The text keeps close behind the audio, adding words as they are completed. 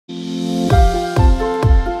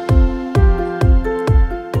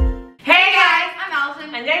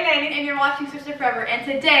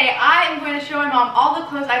today I am going to show my mom all the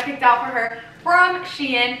clothes I picked out for her from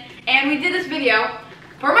Shein. And we did this video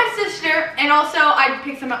for my sister, and also I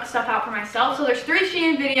picked some stuff out for myself. So there's 3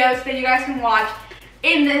 Shein videos that you guys can watch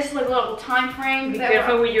in this little time frame. Be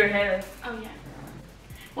careful with your hands. Oh yeah.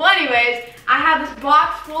 Well, anyways, I have this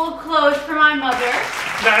box full of clothes for my mother.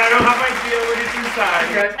 That I don't have idea what is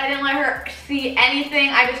inside. I didn't let her see anything.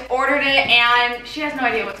 I just ordered it, and she has no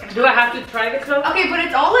idea what's gonna happen. Do I have to try the clothes? Okay, but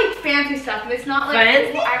it's all like fancy stuff. It's not like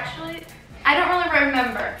fancy? Well, actually, I don't really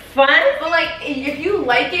remember. Fun? But like, if you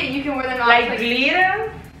like it, you can wear them out. Like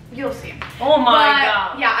glitter? You'll see. Oh my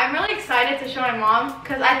god. Yeah, I'm really excited to show my mom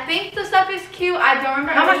because I think the stuff is cute. I don't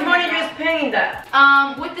remember. How much money you paying that?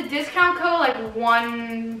 With the discount code, like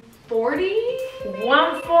 140.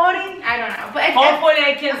 140? I don't know, but it's, hopefully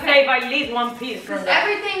I can save at least one piece from that.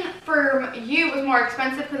 Everything for you was more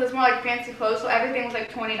expensive because it's more like fancy clothes, so everything was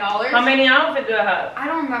like $20. How many outfits do I have? I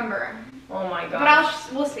don't remember. Oh my god.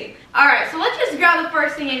 But we'll see. All right, so let's just grab the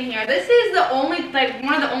first thing in here. This is the only, like,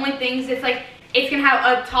 one of the only things. It's like it's gonna have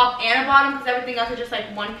a top and a bottom because everything else is just like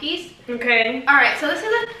one piece. Okay. All right, so this is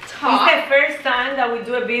a top. It's the first time that we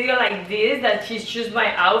do a video like this that she chooses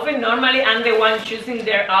my outfit. Normally I'm the one choosing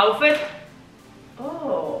their outfit.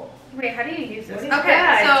 Oh. Wait, how do you use this? What is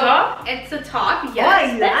that? So top? it's a top. Yes. Oh,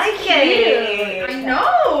 I like it. I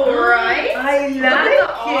know, right? I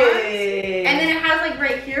like it. And then it has like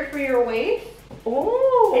right here for your waist.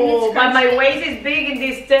 Oh, but my waist is big in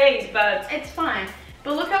these days, but it's fine.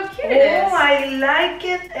 But look how cute it is. Oh, I like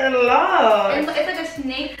it a lot. It's like a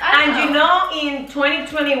snake. And you know, in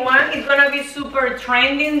 2021, it's gonna be super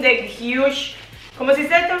trending, the huge, ¿cómo se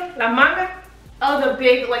dice esto? Las mangas? Oh, the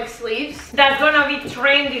big like sleeves. That's gonna be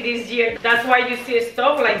trendy this year. That's why you see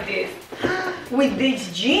stuff like this. With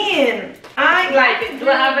this jean. I like it. Do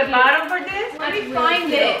I have a bottom for this? Let me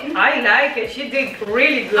find it. I like it. She did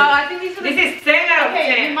really good. Oh, I think these are the... This is 10 out of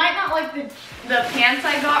 10. Okay, you might not like the pants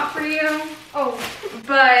I got for you. Oh,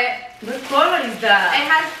 but... What color is that? It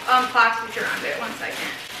has plastic around it. 1 second.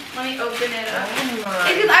 Let me open it up. Oh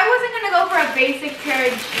my. Because I wasn't going to go for a basic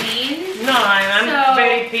pair of jeans. No, I'm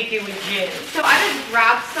very picky with jeans. So I just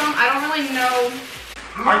grabbed some. I don't really know.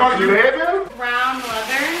 I got leather? Brown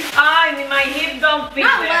leather. My hips don't fit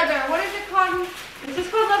Not there. leather. What is it called? Is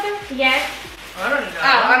this called leather? Yes. I don't know. Oh,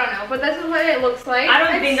 I don't know. But this is what it looks like. I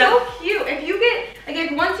don't think it's so cute. If you get, like,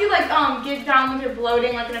 if once you, like, get down with your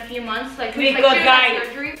bloating, like, in a few months, like, because like, guys,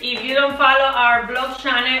 if you don't follow our blog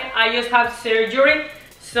channel, I just have surgery.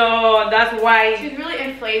 So that's why she's really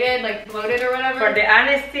inflated, like bloated or whatever. For the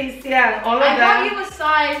anesthesia and all of that. I got you a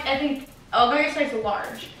size, I think, very size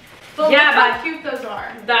large. But yeah, look how cute those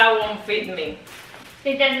are. That won't fit me.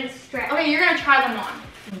 It doesn't stretch. Okay, you're gonna try them on.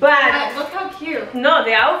 But look how cute. No,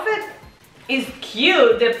 the outfit is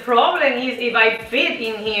cute. The problem is if I fit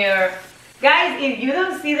in here. Guys, if you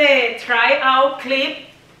don't see the try out clip,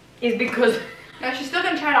 it's because... No, she's still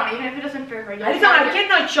gonna try it on, even if it doesn't fit her. I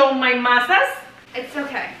cannot show my masas. It's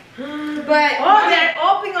okay. But oh, they're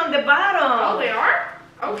open on the bottom. Oh, they are?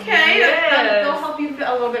 Okay, yes. They'll help you fit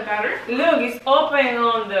a little bit better. Look, it's open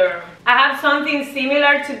under. I have something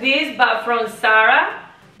similar to this, but from Zara.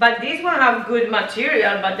 But this one have good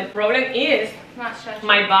material, but the problem is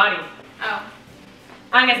my body. Oh.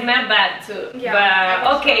 And it smells bad too. Yeah,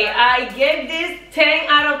 but okay, I gave this 10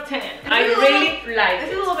 out of 10. I really like it.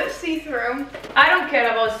 It's a little bit see-through. I don't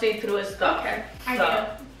care about see-through stuff. Okay, I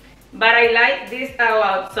do. But I like this a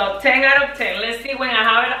lot, so 10 out of 10. Let's see when I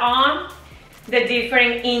have it on, the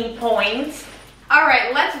different in points. All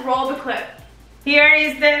right, let's roll the clip. Here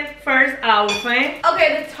is the first outfit.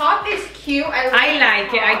 Okay, the top is cute. I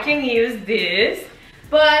like it. I can use this.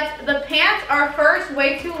 But the pants are first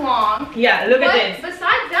way too long. Yeah, look at this.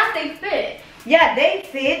 Besides that, they fit. Yeah, they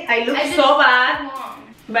fit. I look so bad.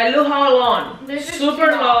 But look how long.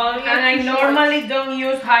 Super long. And I normally don't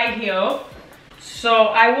use high heel. So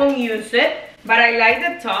I won't use it, but I like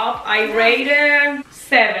the top. I rate it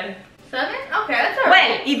 7. 7? Okay, that's alright.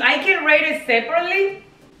 Well, if I can rate it separately,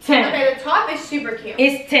 10. Okay, the top is super cute.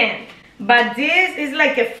 It's 10. But this is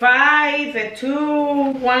like a 5, a 2,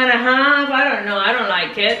 1.5. I don't know. I don't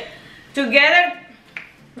like it. Together,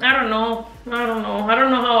 I don't know. I don't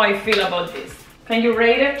know how I feel about this. Can you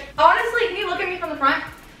rate it? Honestly, can you look at me from the front?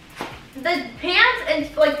 The pants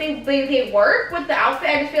and like they work with the outfit.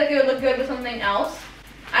 I just feel like it would look good with something else.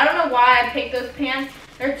 I don't know why I picked those pants.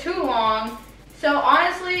 They're too long. So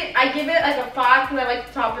honestly, I give it like a 5 because I like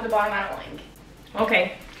the top or the bottom. I don't like.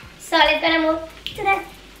 Okay. So let's gonna move to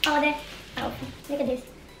the other outfit. Look at this.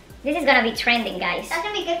 This is gonna be trending, guys. That's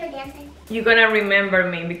gonna be good for dancing. You're gonna remember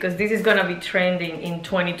me because this is gonna be trending in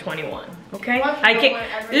 2021. Okay? I can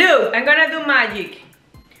look. I'm gonna do magic.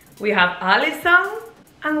 We have Allison.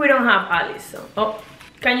 And we don't have Allison. Oh,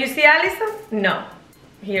 can you see Allison? No.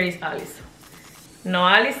 Here is Allison. No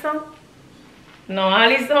Allison. No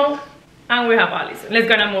Allison. And we have Allison. Let's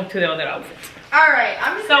gonna move to the other outfit. Alright,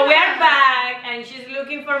 So we are back and she's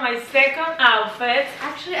looking for my second outfit.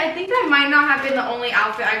 Actually, I think that might not have been the only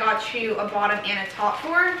outfit I got you a bottom and a top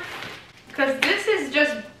for. Because this is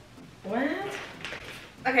just... What?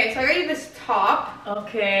 Okay, so I got you this top.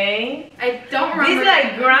 Okay. I don't remember. This is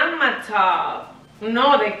like grandma top.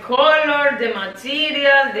 No, the color, the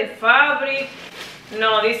material, the fabric.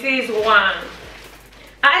 No, this is one.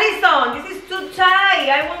 Allison, this is too tight.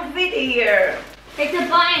 I won't fit here. It's a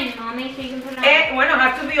button, mommy, so you can put it on. Well,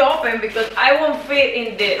 have to be open because I won't fit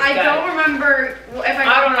in this. I don't remember if I got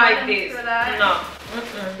I don't like bottoms this. for that. No.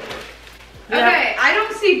 Okay, I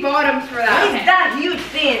don't see bottoms for that. What is that huge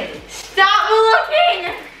thing? Stop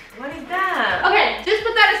looking! What is that? Okay, just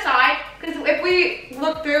put that aside, because if we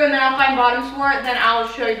look through and then I'll find bottoms for it, then I'll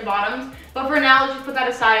show you the bottoms. But for now, let's just put that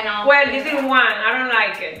aside and I'll... Well, this is one. I don't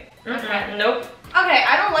like it. Okay. Nope. Okay,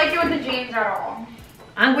 I don't like it with the jeans at all.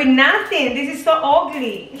 And with nothing. This is so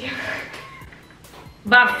ugly.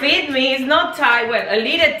 But fit me. It's not tight. Well, a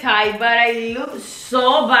little tight, but I look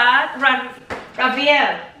so bad.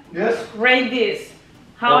 Rafael. Yes? Rate this.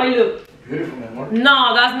 How I look. Beautiful, my amor.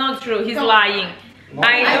 No, that's not true. He's lying. No.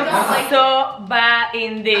 I I look don't like so bad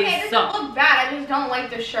in this. Okay, it doesn't look bad, I just don't like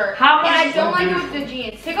the shirt. How And I much- don't like it with the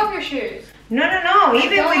jeans. Take off your shoes. No. I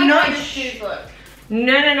Even don't with like no how your shoes look.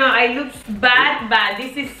 No. I look bad.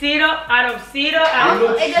 This is 0 out of 0.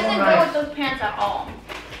 look It doesn't so go nice. with those pants at all.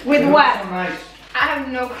 With You look what? So nice. I have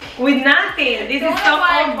no... With nothing. This Don't is know so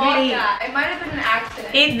why I bought ugly. that. It might have been an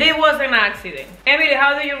accident. It was an accident. Emily,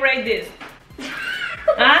 how do you rate this?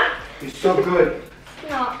 Huh? It's so good.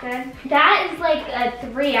 Not good. That is like a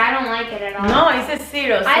 3. I don't like it at all. No, it's a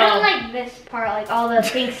 0. So I don't like this part, like all the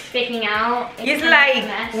things sticking out. it's kind of a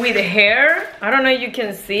like mess. with hair. I don't know if you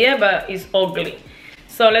can see it, but it's ugly.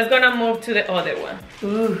 So let's gonna move to the other one.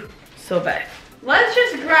 Ooh, so bad. Let's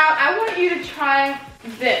just grab... I want you to try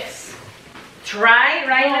this. Try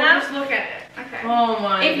right now. Just look at it. Okay. Oh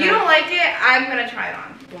my If God. you don't like it, I'm gonna try it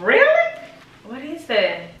on. Really? What is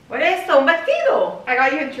it? What is esto? Un vestido? I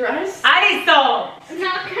got you a dress. Alison! It's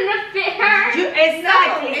not gonna fit her.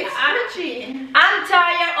 Exactly. No, it's stretchy. I'm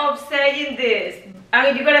tired of saying this. I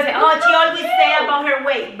mean, you're gonna say, oh, she always say about her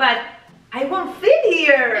weight, but I won't fit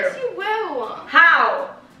here. Yes, you will.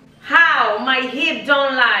 How? How? My hip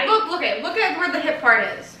don't lie. Look at where the hip part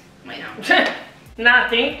is. Wait, no.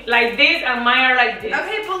 Nothing. Like this and mine are like this.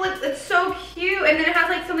 Okay, but look, it's so cute. And then it has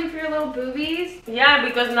like something for your little boobies. Yeah,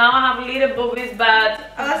 because now I have little boobies,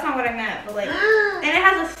 but Oh, that's not what I meant, but like, and it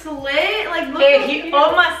has a slit. Like, look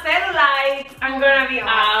all my cellulites are gonna be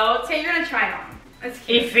out. Okay, you're gonna try it on. It's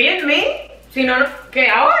cute. It fit me. Si no, ¿qué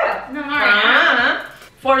ahora? No, not right now.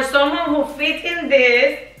 For someone who fits in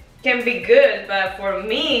this, can be good, but for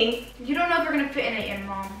me, You don't know if you're gonna fit in it yet,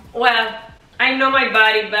 Mom. well, I know my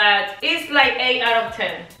body, but it's like 8 out of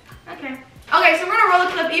 10. Okay. Okay, so we're gonna roll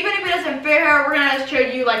the clip. Even if it doesn't fit her, we're gonna just show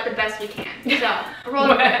you like the best we can. So, roll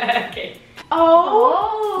the clip. Okay.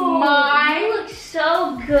 Oh, my You look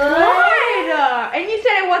so good. good. And you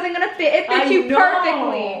said it wasn't gonna fit. It fits I you know.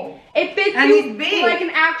 perfectly. It fits And you it's big. like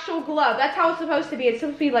an actual glove. That's how it's supposed to be. It's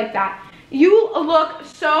supposed to be like that. You look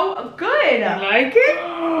so good. You like it?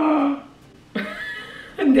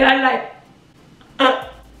 And they're like,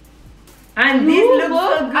 and this You looks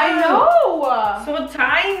so good. I know. So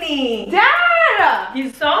tiny. Dad. He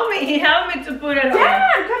saw me. He helped me to put it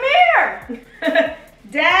Dad, come here. on.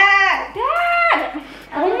 Dad. Dad.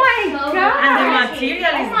 Oh my so God. And the material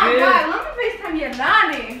Oh is my good. God. Let me FaceTime your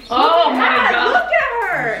nanny. Oh Look my at that. God. Look at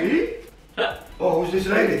her. See? Oh, who's this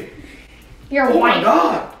lady? Your Oh my wife.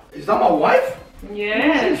 God. Is that my wife?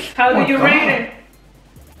 Yes. How Oh do my you God. rate it?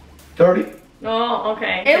 30. Oh,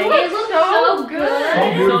 okay. It looks looks so so good. So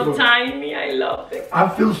So beautiful. tiny. I love it. I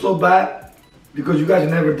feel so bad because you guys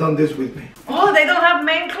have never done this with me. Oh, they don't have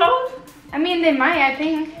men clothes? I mean, they might, I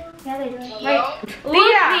think. Yeah, they do. Wait.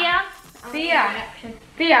 Thea. Thea.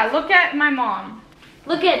 Thea, look at my mom.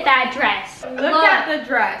 Look at that dress. Look at the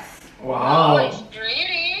dress. Wow.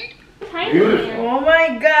 Tiny. Beautiful. Oh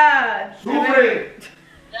my God. Super.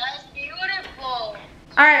 That's beautiful. All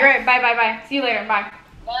right, bye. See you later, bye.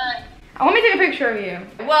 Bye. Let me take a picture of you.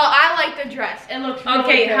 Well, I like the dress. It looks really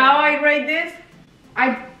Okay, good. how I rate this?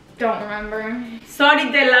 I don't remember.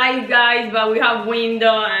 Sorry the light, guys, but we have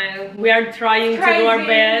window and we are trying to do our Crazy.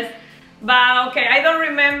 best. But okay, I don't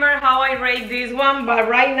remember how I rate this one, but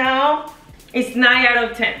right now it's 9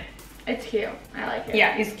 out of 10. It's cute. I like it.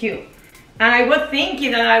 Yeah, it's cute. And I was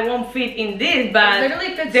thinking that I won't fit in this, but it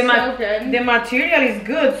literally fits the, so good. the material is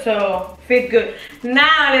good, so fit good.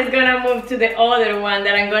 Now let's gonna move to the other one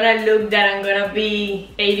that I'm gonna look that I'm gonna be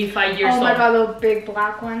 85 years old. Oh my god, the big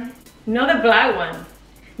black one. Not the black one,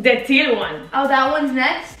 the teal one. Oh, that one's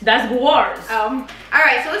next? That's worse. Oh.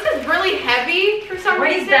 Alright, so this is really heavy for some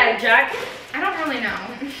reason. What is that, jacket? I don't really know.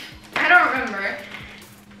 I don't remember.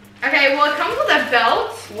 Okay, well it comes with a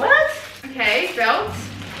belt. What? Okay, belt.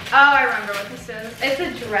 Oh, I remember what this is. It's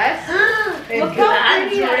a dress. Look how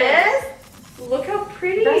pretty dress? that is. Look how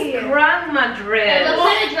pretty. That's grandma It dress. looks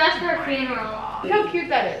like a dress for a funeral. Look how cute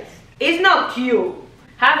that is. It's not cute.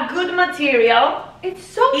 Have good material. It's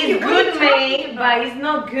so cute. It's What are good you talking made, about? but it's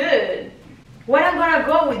not good. Where I'm gonna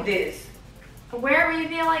go with this? Wherever you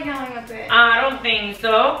feel like going with it. I don't think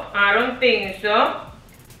so. I don't think so.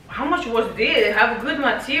 How much was this? Have good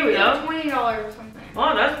material. $20 or something.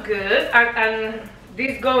 Oh, that's good. And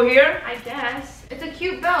this go here. I guess. It's a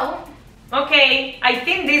cute belt. Okay, I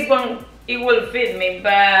think this one, it will fit me,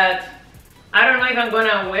 but I don't know if I'm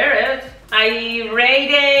gonna wear it. I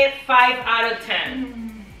rate it 5 out of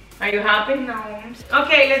 10. Are you happy? No.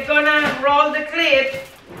 Okay, let's gonna roll the clip.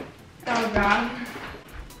 Oh god.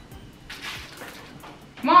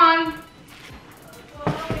 Come on.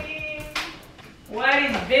 What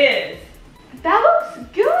is this? That looks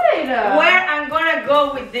good. Where I'm gonna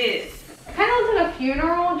go with this? It kind of looks like a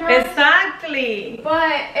funeral dress. Exactly.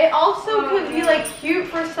 But it also could be like cute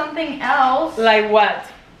for something else. Like what?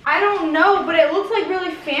 I don't know, but it looks like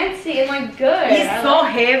really fancy and like good. It's so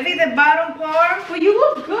heavy, the bottom part. But you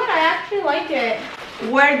look good. I actually like it.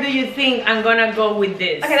 Where do you think I'm gonna go with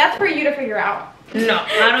this? Okay, that's for you to figure out. No,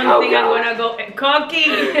 I don't think I'm gonna go cocky.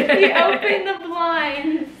 You open the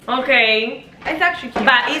blinds. Okay. It's actually cute.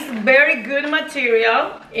 But it's very good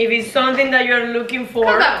material. If it's something that you're looking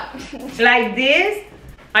for, like this,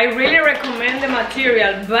 I really recommend the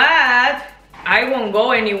material, but I won't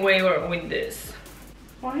go anywhere with this.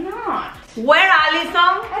 Why not? Where, Allison?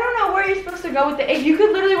 I don't know where you're supposed to go with it. You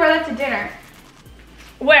could literally wear that to dinner.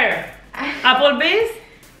 Where? Applebee's?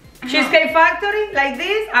 Cheesecake Factory? Like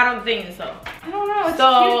this? I don't think so. I don't know. It's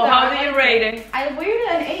So, cute though. how do you rate it? I rated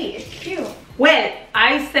it an 8. It's cute. Well,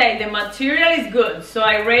 I say the material is good, so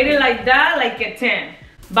I rate it like that, like a 10.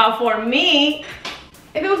 But for me,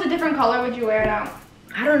 If it was a different color, would you wear it out?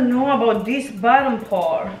 I don't know about this bottom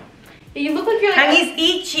part. You look like you're And like.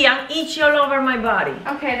 it's itchy. I'm itchy all over my body.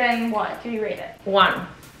 Okay, then what? Do you rate it? 1.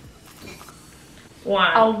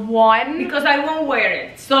 1. A 1? Because I won't wear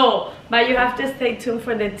it. So, but you have to stay tuned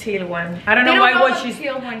for the teal one. I don't They know don't why know what the she's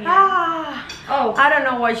teal one yet. Oh, I don't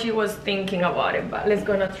know why she was thinking about it, but let's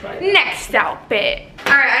gonna try it. Next outfit.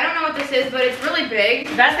 Alright, I don't know what this is, but it's really big.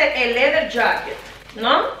 That's a leather jacket,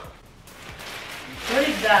 no? What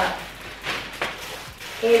is that?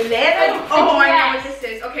 A leather? Oh, I know what this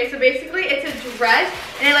is. Okay, so basically it's a dress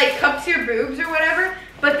and it like cups your boobs or whatever,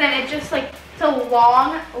 but then it just like, it's a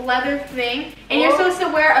long leather thing and you're supposed to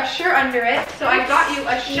wear a shirt under it. So I got you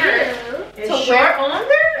a shirt A to shirt wear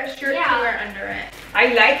under? A shirt to wear under it.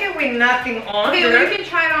 I like it with nothing on. Okay, well you can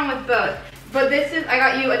try it on with both. But this is, I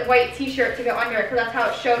got you a white t-shirt to go under it because that's how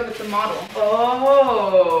it showed with the model.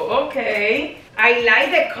 Oh, okay. I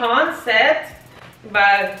like the concept,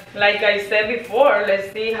 but like I said before,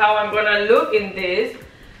 let's see how I'm gonna look in this.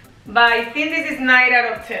 But I think this is 9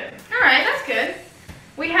 out of 10. Alright, that's good.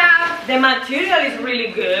 We have... The material is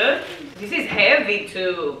really good. This is heavy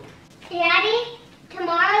too. Daddy,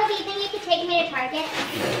 tomorrow do you think you could take me to Target?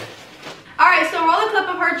 Alright, so roll a clip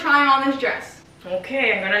of her trying on this dress.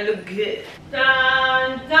 Okay, I'm gonna look good.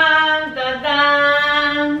 Dun, dun, dun,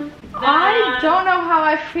 dun, I don't know how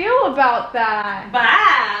I feel about that.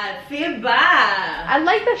 Bad, feel bad. I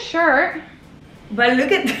like the shirt. But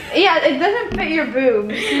look at Yeah, it doesn't fit your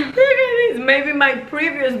boobs. Look at this. Maybe my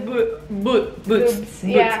previous boots.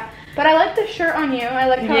 Yeah. But I like the shirt on you. I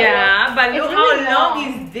like how Yeah, but It's look really how long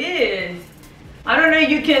long. is this? I don't know if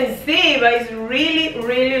you can see, but it's really,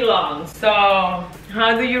 really long. So,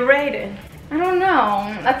 how do you rate it? I don't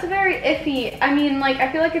know. That's very iffy. I mean, like,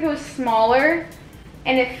 I feel like if it was smaller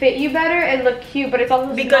and it fit you better, it'd look cute, but it's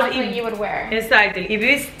also Because not something if- you would wear. Exactly. If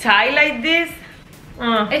it's tied like this,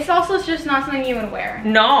 It's also just not something you would wear.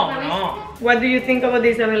 no. What do you think about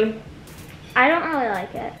this, Emily? I don't really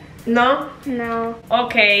like it. No? No.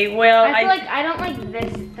 Okay, well, I feel like I don't like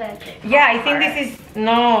this thick. yeah, I think this is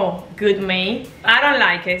no good made. I don't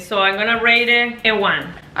like it, so I'm gonna rate it a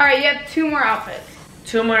 1. Alright, you have 2 more outfits.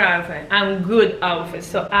 2 more outfits and good outfits.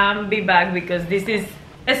 So I'll be back because this is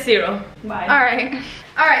a 0. Bye. Alright.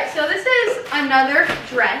 Alright, so this is another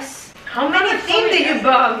dress. How many things did you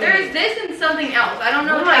buy? There's this and something else. I don't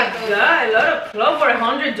know Oh what my that god, a lot of clothes for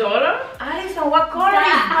 $100? Allison, what color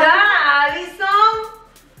is that, Allison?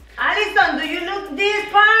 Allison, do you look this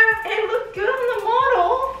part? It looked good on the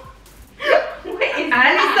model. Wait,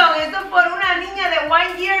 Allison, eso por una niña de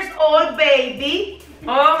 1 year old, baby.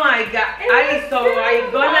 Oh my god, Allison,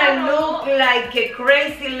 I'm gonna look like a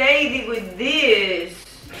crazy lady with this.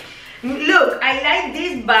 Look, I like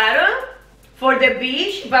this bottom for the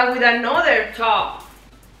beach, but with another top.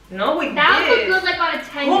 Not with That would this. look good like on a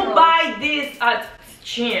 10-year-old. Who buy this at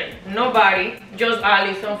Shein? Nobody. Just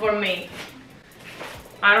Allison for me.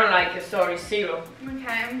 I don't like it. Sorry, zero.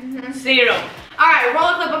 Okay. Zero. Alright, roll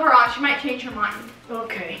a clip of her on. She might change her mind.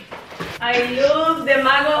 Okay. I love the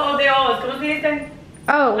Mago of the Oz. ¿Cómo se dice?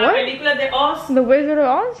 Oh, La película de Oz? The Wizard of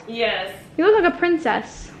Oz? Yes. You look like a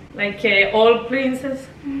princess. Like a old princess.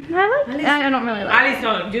 I like it. I don't really like it.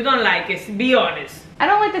 Allison, you don't like it. Be honest. I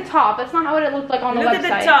don't like the top. That's not what it looked like on the Look website.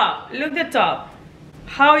 at the top. Look at the top.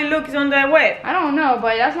 How it looks on the web. I don't know,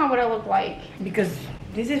 but that's not what it looked like. Because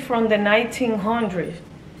this is from the 1900s.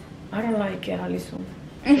 I don't like it, Allison.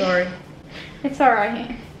 Sorry. It's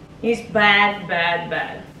alright. It's bad, bad,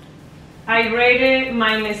 bad. I rated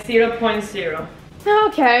minus 0.0.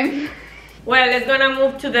 Okay. Well, let's gonna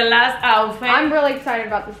move to the last outfit. I'm really excited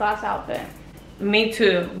about this last outfit. Me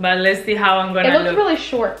too, but let's see how I'm gonna It looks look. really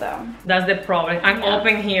short though. That's the problem. I'm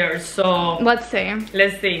open here, so Let's see.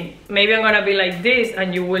 let's see. Maybe I'm gonna be like this,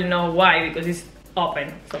 and you will know why, because it's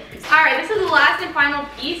open. So Alright, this is the last and final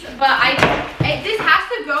piece, but this has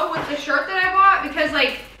to go with the shirt that I bought because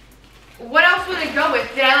like, what else would it go with?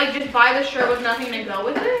 Did I like just buy the shirt with nothing to go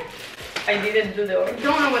with it? I didn't do the order.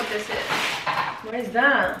 Don't know what this is. What is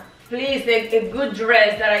that? Please, a good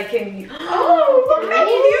dress that I can. Oh, look how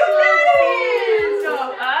cute that is!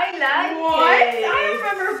 So I like What? it. I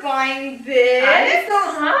remember buying this.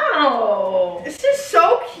 Allison, how? This is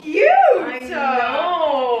so cute. I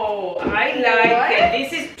know. I like it.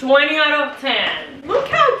 This is 20 out of 10. Look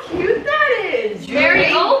how cute that is.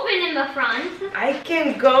 Very open in the front. I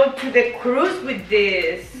can go to the cruise with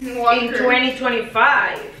this What in cruise?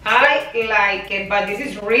 2025. I like it, but this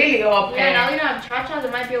is really open. Yeah, now we don't have cha-chas,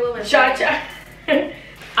 it might be a little bit Cha-cha.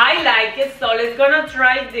 I like it, so let's gonna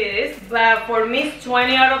try this. But for me, it's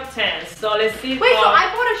 20 out of 10. So let's see. Wait, so I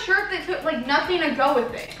bought a shirt that took like nothing to go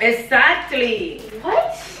with it. Exactly.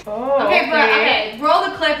 What? Oh, Okay, but okay, roll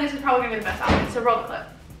the clip. This is probably gonna be the best outfit, so roll the clip.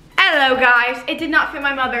 Hello guys, it did not fit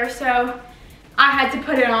my mother, so I had to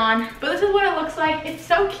put it on. But this is what it looks like. It's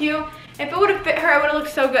so cute. If it would have fit her, it would have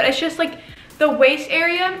looked so good. It's just like the waist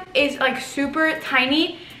area is like super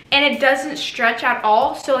tiny and it doesn't stretch at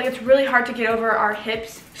all. So like it's really hard to get over our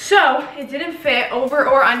hips. So it didn't fit over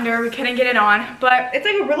or under. We couldn't get it on, but it's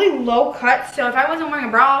like a really low cut. So if I wasn't wearing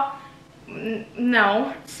a bra,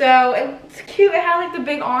 no. So it's cute. It had like the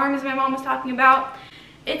big arms my mom was talking about.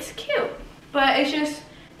 It's cute, but it just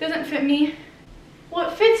doesn't fit me. Well,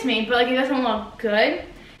 it fits me, but like it doesn't look good.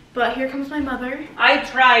 But here comes my mother. I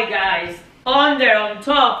tried, guys. Under, on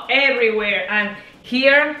top, everywhere, and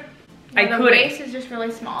here I The couldn't. waist is just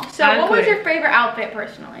really small. So I what was couldn't. your favorite outfit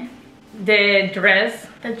personally? The dress.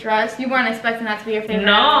 The dress? You weren't expecting that to be your favorite?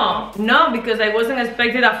 No, no, because I wasn't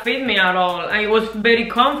expecting that fit me at all. I was very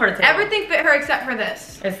comfortable. Everything fit her except for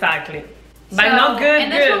this. Exactly. But So- not good.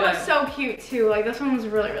 And this good. one was so cute too. Like this one was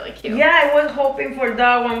really, really cute. Yeah, I was hoping for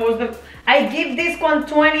that one. Was the I give this one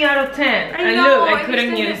 20 out of 10. I and know, look, I it just couldn't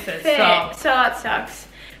didn't use it. fit, so that sucks.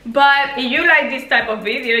 But if you like this type of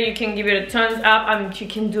video, you can give it a thumbs up, and you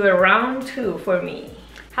can do a round 2 for me.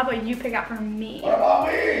 how about you pick out for me? What about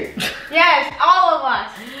me? Yes, all of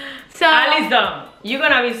us. So Allison, you're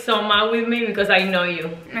gonna be so mad with me because I know you.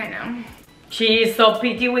 I know. She is so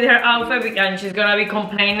picky with her outfit and she's gonna be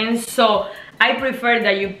complaining. So I prefer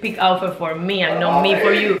that you pick outfit for me and not me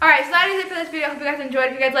for you. Alright, so that is it for this video. I hope you guys enjoyed.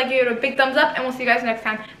 If you guys like it, give it a big thumbs up and we'll see you guys next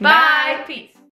time. Bye. Peace.